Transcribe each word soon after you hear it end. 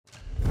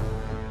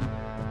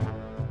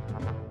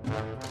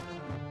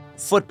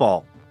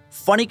football,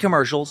 funny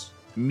commercials,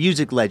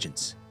 music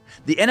legends.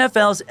 The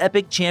NFL's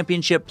epic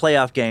championship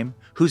playoff game,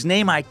 whose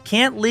name I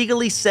can't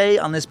legally say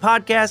on this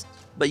podcast,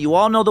 but you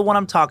all know the one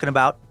I'm talking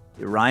about.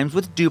 It rhymes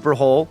with duper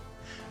hole.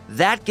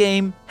 That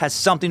game has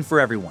something for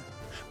everyone.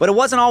 But it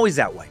wasn't always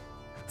that way.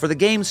 For the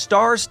game's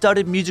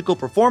star-studded musical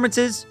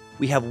performances,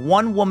 we have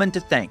one woman to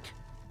thank,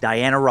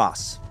 Diana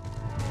Ross.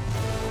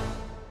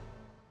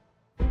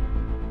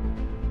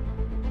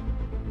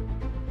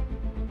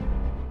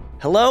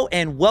 Hello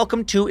and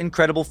welcome to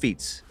Incredible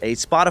Feats, a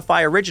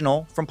Spotify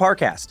original from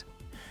Parcast.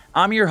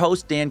 I'm your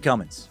host, Dan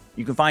Cummins.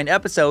 You can find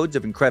episodes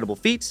of Incredible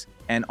Feats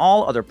and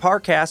all other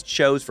Parcast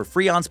shows for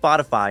free on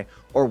Spotify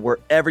or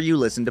wherever you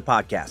listen to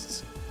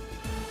podcasts.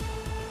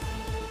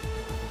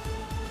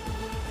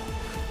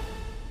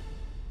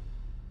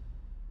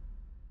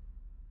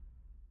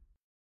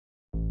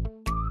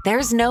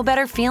 There's no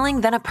better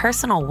feeling than a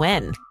personal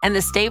win, and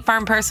the State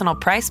Farm Personal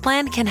Price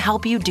Plan can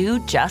help you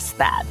do just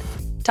that.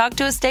 Talk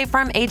to a State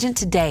Farm agent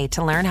today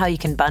to learn how you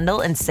can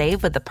bundle and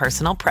save with the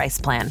Personal Price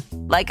Plan.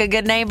 Like a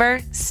good neighbor,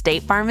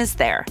 State Farm is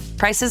there.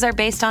 Prices are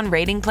based on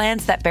rating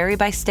plans that vary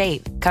by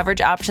state.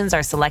 Coverage options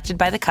are selected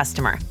by the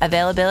customer.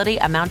 Availability,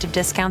 amount of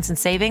discounts and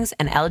savings,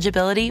 and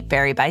eligibility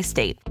vary by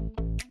state.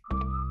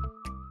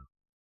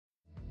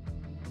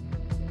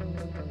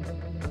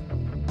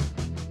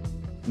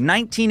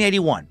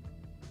 (1981).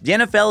 The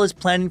NFL is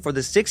planning for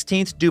the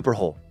 16th duper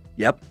hole.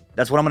 Yep,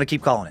 that's what I'm going to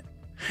keep calling it.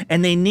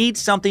 And they need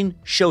something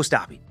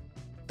show-stopping.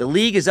 The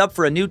league is up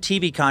for a new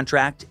TV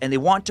contract, and they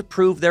want to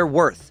prove their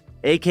worth,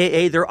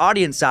 aka their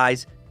audience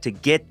size, to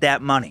get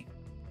that money.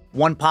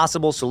 One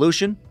possible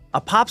solution? A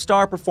pop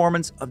star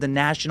performance of the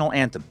national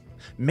anthem.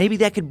 Maybe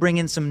that could bring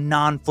in some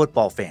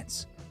non-football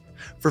fans.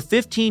 For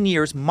 15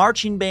 years,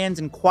 marching bands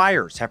and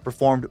choirs have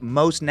performed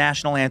most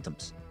national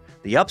anthems.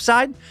 The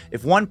upside?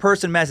 If one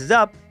person messes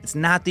up, it's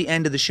not the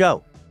end of the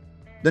show.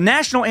 The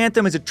national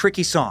anthem is a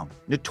tricky song,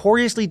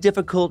 notoriously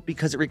difficult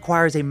because it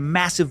requires a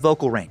massive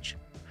vocal range.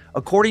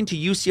 According to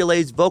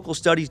UCLA's vocal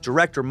studies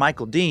director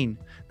Michael Dean,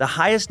 the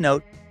highest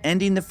note,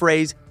 ending the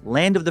phrase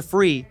 "land of the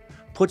free,"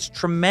 puts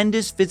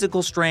tremendous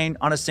physical strain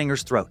on a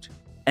singer's throat.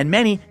 And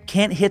many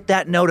can't hit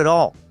that note at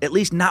all, at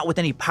least not with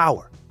any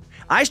power.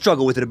 I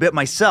struggle with it a bit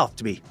myself,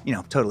 to be,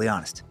 totally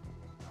honest.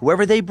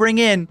 Whoever they bring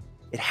in,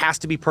 it has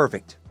to be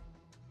perfect.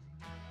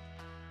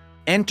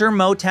 Enter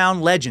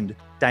Motown legend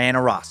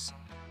Diana Ross.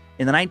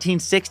 In the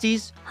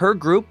 1960s, her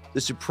group,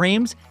 the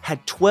Supremes,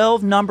 had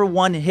 12 number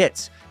one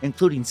hits,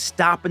 including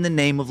Stop in the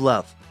Name of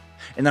Love.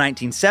 In the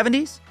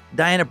 1970s,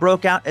 Diana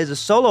broke out as a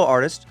solo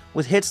artist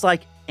with hits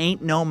like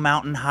Ain't No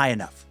Mountain High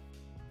Enough.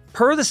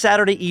 Per the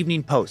Saturday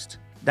Evening Post,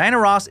 Diana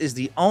Ross is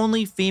the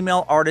only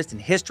female artist in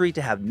history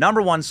to have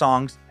number one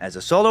songs as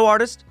a solo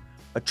artist,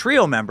 a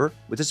trio member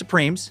with the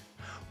Supremes,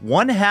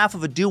 one half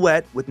of a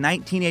duet with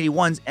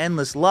 1981's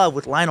Endless Love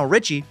with Lionel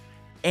Richie,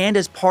 and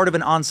as part of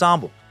an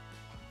ensemble.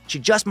 She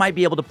just might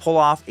be able to pull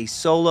off a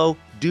solo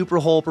duper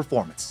hole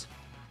performance.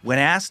 When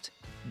asked,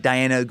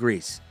 Diana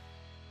agrees.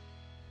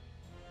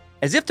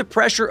 As if the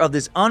pressure of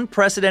this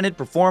unprecedented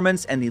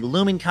performance and the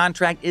looming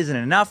contract isn't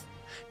enough,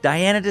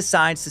 Diana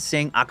decides to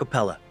sing a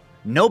cappella.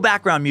 No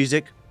background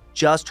music,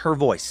 just her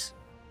voice.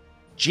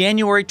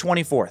 January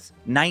 24th,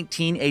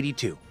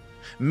 1982.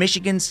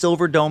 Michigan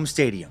Silverdome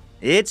Stadium.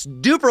 It's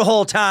duper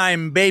hole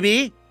time,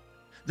 baby!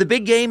 The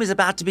big game is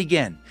about to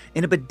begin.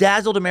 In a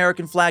bedazzled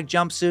American flag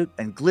jumpsuit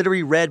and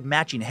glittery red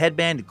matching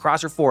headband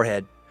across her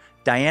forehead,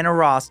 Diana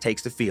Ross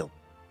takes the field.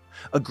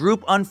 A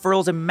group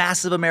unfurls a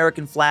massive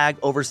American flag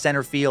over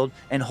center field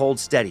and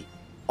holds steady.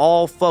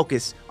 All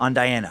focus on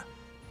Diana.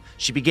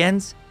 She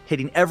begins,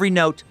 hitting every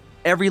note,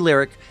 every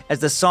lyric, as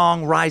the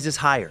song rises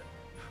higher.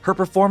 Her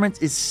performance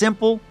is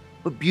simple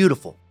but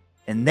beautiful.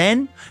 And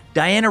then,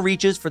 Diana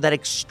reaches for that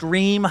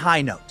extreme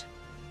high note.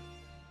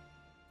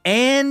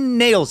 And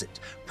nails it.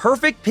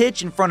 Perfect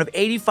pitch in front of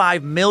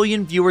 85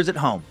 million viewers at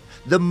home,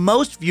 the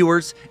most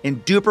viewers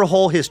in duper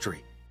hole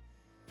history.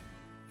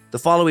 The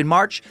following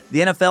March,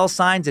 the NFL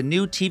signs a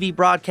new TV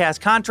broadcast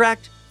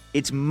contract,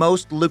 its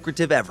most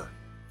lucrative ever.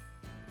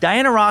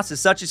 Diana Ross is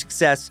such a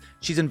success,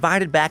 she's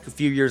invited back a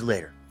few years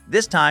later,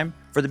 this time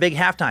for the big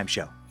halftime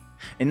show.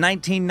 In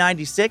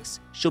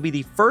 1996, she'll be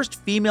the first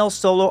female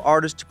solo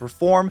artist to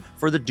perform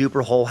for the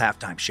duper hole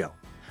halftime show.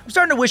 I'm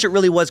starting to wish it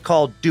really was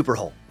called duper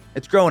hole.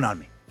 It's growing on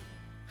me.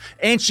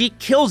 And she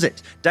kills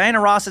it. Diana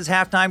Ross's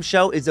halftime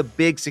show is a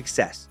big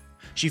success.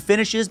 She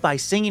finishes by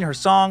singing her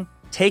song,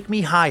 Take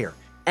Me Higher,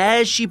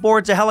 as she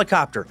boards a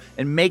helicopter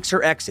and makes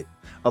her exit.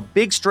 A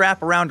big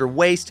strap around her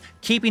waist,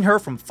 keeping her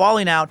from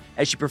falling out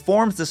as she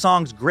performs the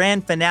song's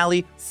grand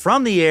finale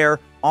from the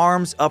air,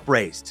 arms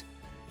upraised.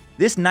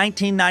 This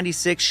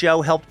 1996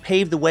 show helped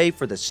pave the way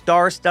for the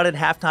star-studded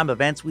halftime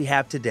events we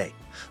have today.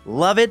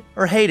 Love it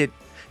or hate it,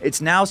 it's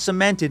now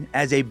cemented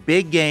as a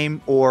big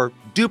game or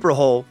duper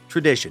hole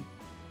tradition.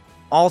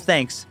 All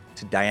thanks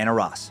to Diana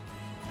Ross.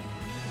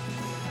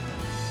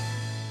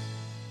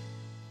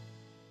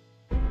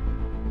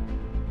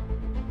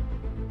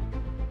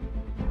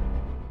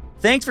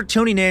 Thanks for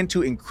tuning in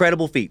to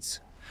Incredible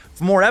Feats.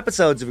 For more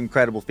episodes of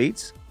Incredible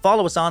Feats,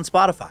 follow us on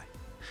Spotify.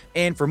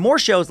 And for more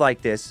shows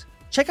like this,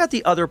 check out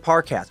the other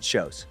Parcast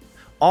shows,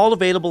 all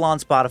available on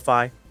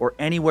Spotify or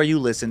anywhere you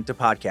listen to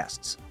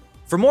podcasts.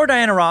 For more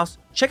Diana Ross,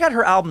 check out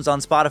her albums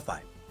on Spotify.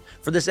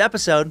 For this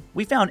episode,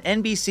 we found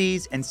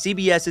NBC's and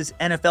CBS's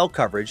NFL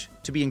coverage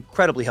to be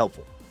incredibly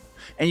helpful.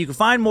 And you can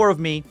find more of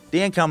me,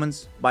 Dan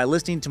Cummins, by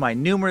listening to my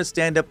numerous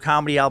stand-up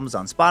comedy albums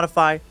on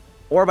Spotify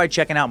or by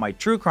checking out my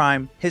true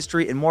crime,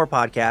 history, and more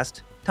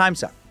podcast, Time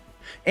Suck,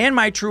 and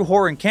my true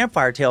horror and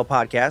campfire tale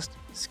podcast,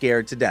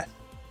 Scared to Death.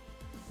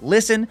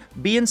 Listen,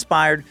 be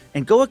inspired,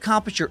 and go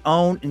accomplish your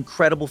own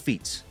incredible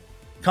feats.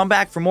 Come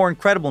back for more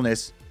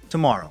incredibleness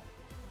tomorrow.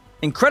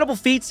 Incredible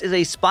Feats is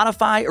a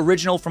Spotify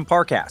original from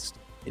Parcast.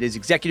 It is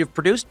executive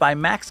produced by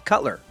Max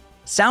Cutler.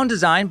 Sound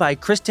design by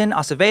Kristen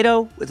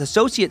Acevedo, with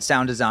associate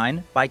sound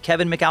design by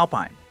Kevin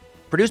McAlpine.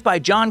 Produced by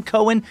John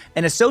Cohen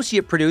and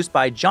associate produced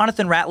by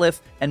Jonathan Ratliff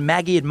and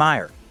Maggie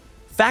Admire.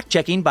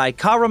 Fact-checking by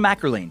Kara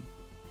Mackerline.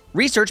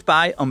 Research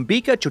by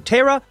Umbika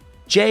Chotera,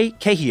 Jay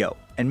Cahio,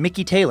 and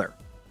Mickey Taylor.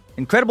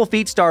 Incredible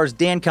Feats stars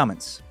Dan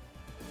Cummins.